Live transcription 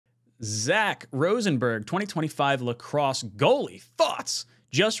Zach Rosenberg, 2025 lacrosse goalie. Thoughts?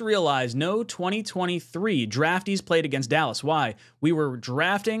 Just realized no 2023 draftees played against Dallas. Why? We were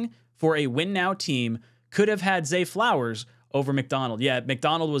drafting for a win now team. Could have had Zay Flowers over McDonald. Yeah,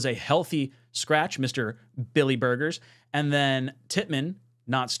 McDonald was a healthy scratch, Mr. Billy Burgers. And then Tittman,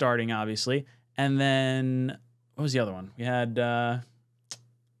 not starting, obviously. And then, what was the other one? We had, I'm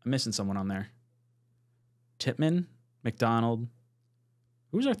missing someone on there. Tittman, McDonald.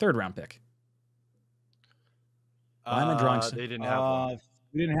 Who was our third round pick? Why am I drawing? They didn't have one.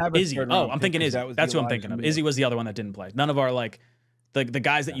 We didn't have a Izzy. third Oh, round I'm pick thinking 'cause Izzy. that was That's the who I'm thinking of. Elijah Izzy was the other one that didn't play. None of our, like, the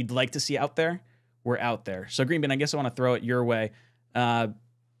guys that you'd like to see out there were out there. So, Greenbean, I guess I want to throw it your way.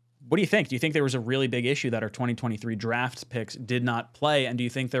 What do you think? Do you think there was a really big issue that our 2023 draft picks did not play? And do you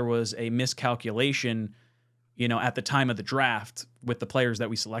think there was a miscalculation, you know, at the time of the draft with the players that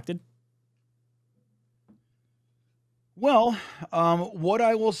we selected? Well, what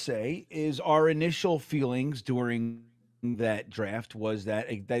I will say is our initial feelings during that draft was that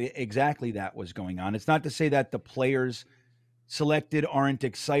exactly that was going on. It's not to say that the players selected aren't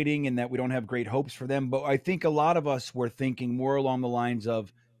exciting and that we don't have great hopes for them, but I think a lot of us were thinking more along the lines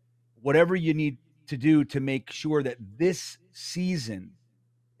of whatever you need to do to make sure that this season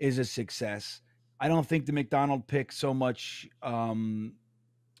is a success. I don't think the McDonald pick so much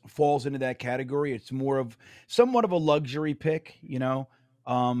falls into that category. It's more of somewhat of a luxury pick, you know.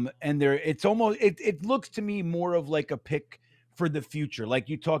 And it's almost it looks to me more of like a pick for the future, like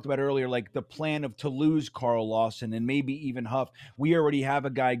you talked about earlier, like the plan of to lose Carl Lawson and maybe even Huff. We already have a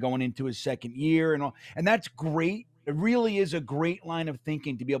guy going into his second year and all, and that's great. It really is a great line of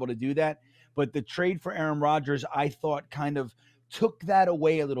thinking to be able to do that. But the trade for Aaron Rodgers, I thought, kind of took that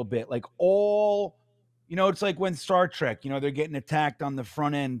away a little bit. Like all, you know, it's like when Star Trek, you know, they're getting attacked on the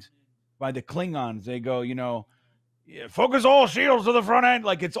front end by the Klingons. They go, you know, yeah, focus all shields to the front end.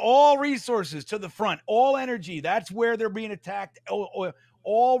 Like it's all resources to the front, all energy. That's where they're being attacked.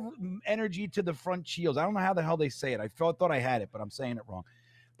 All energy to the front shields. I don't know how the hell they say it. I thought I had it, but I'm saying it wrong.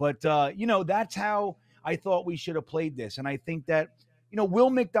 But, you know, that's how I thought we should have played this. And I think that, you know, Will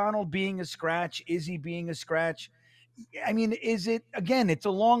McDonald being a scratch, Izzy being a scratch, I mean, is it, again, it's a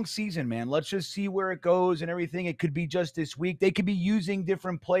long season, man. Let's just see where it goes and everything. It could be just this week. They could be using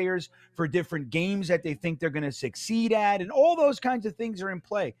different players for different games that they think they're going to succeed at. And all those kinds of things are in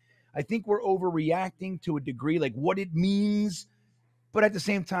play. I think we're overreacting to a degree, like what it means. But at the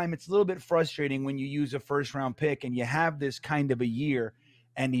same time, it's a little bit frustrating when you use a first round pick and you have this kind of a year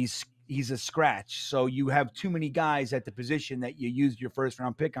and he's a scratch. So you have too many guys at the position that you used your first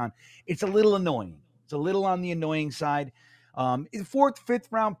round pick on. It's a little annoying. It's a little on the annoying side. Fourth, fifth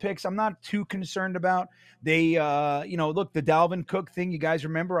round picks, I'm not too concerned about. They, you know, look, the Dalvin Cook thing, you guys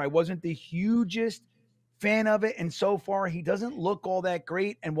remember, I wasn't the hugest fan of it. And so far, he doesn't look all that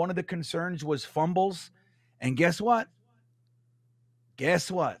great. And one of the concerns was fumbles. And guess what?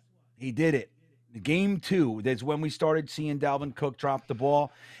 Guess what? He did it. Game 2, that's when we started seeing Dalvin Cook drop the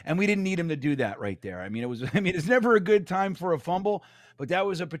ball. And we didn't need him to do that right there. I mean, it's never a good time for a fumble, but that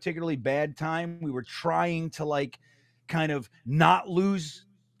was a particularly bad time. We were trying to like kind of not lose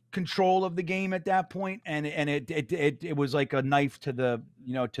control of the game at that point, and it was like a knife to the,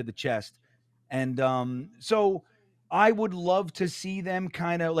 you know, to the chest. And so I would love to see them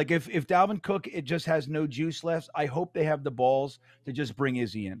kind of like if Dalvin Cook, it just has no juice left, I hope they have the balls to just bring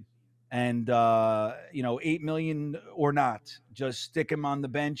Izzy in. And, you know, 8 million or not, just stick him on the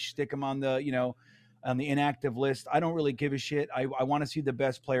bench, stick him on the, you know, on the inactive list. I don't really give a shit. I want to see the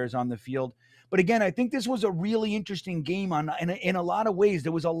best players on the field. But again, I think this was a really interesting game in a lot of ways.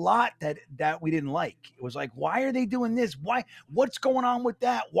 There was a lot that we didn't like. It was like, why are they doing this? Why? What's going on with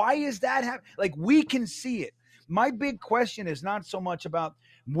that? Why is that happening? Like, we can see it. My big question is not so much about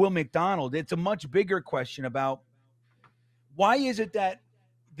Will McDonald. It's a much bigger question about why is it that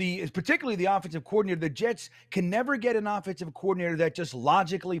particularly the offensive coordinator, the Jets can never get an offensive coordinator that just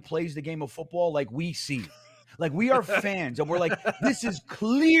logically plays the game of football like we see. Like we are fans and we're like, this is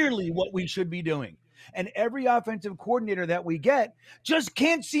clearly what we should be doing. And every offensive coordinator that we get just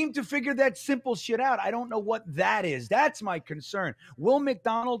can't seem to figure that simple shit out. I don't know what that is. That's my concern. Will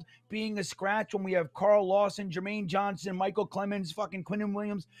McDonald being a scratch when we have Carl Lawson, Jermaine Johnson, Michael Clemens, fucking Quinnen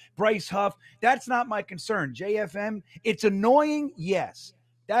Williams, Bryce Huff. That's not my concern. JFM, it's annoying. Yes.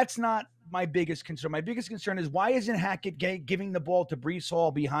 That's not my biggest concern. My biggest concern is why isn't Hackett giving the ball to Breece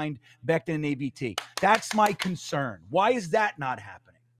Hall behind Becton and AVT? That's my concern. Why is that not happening?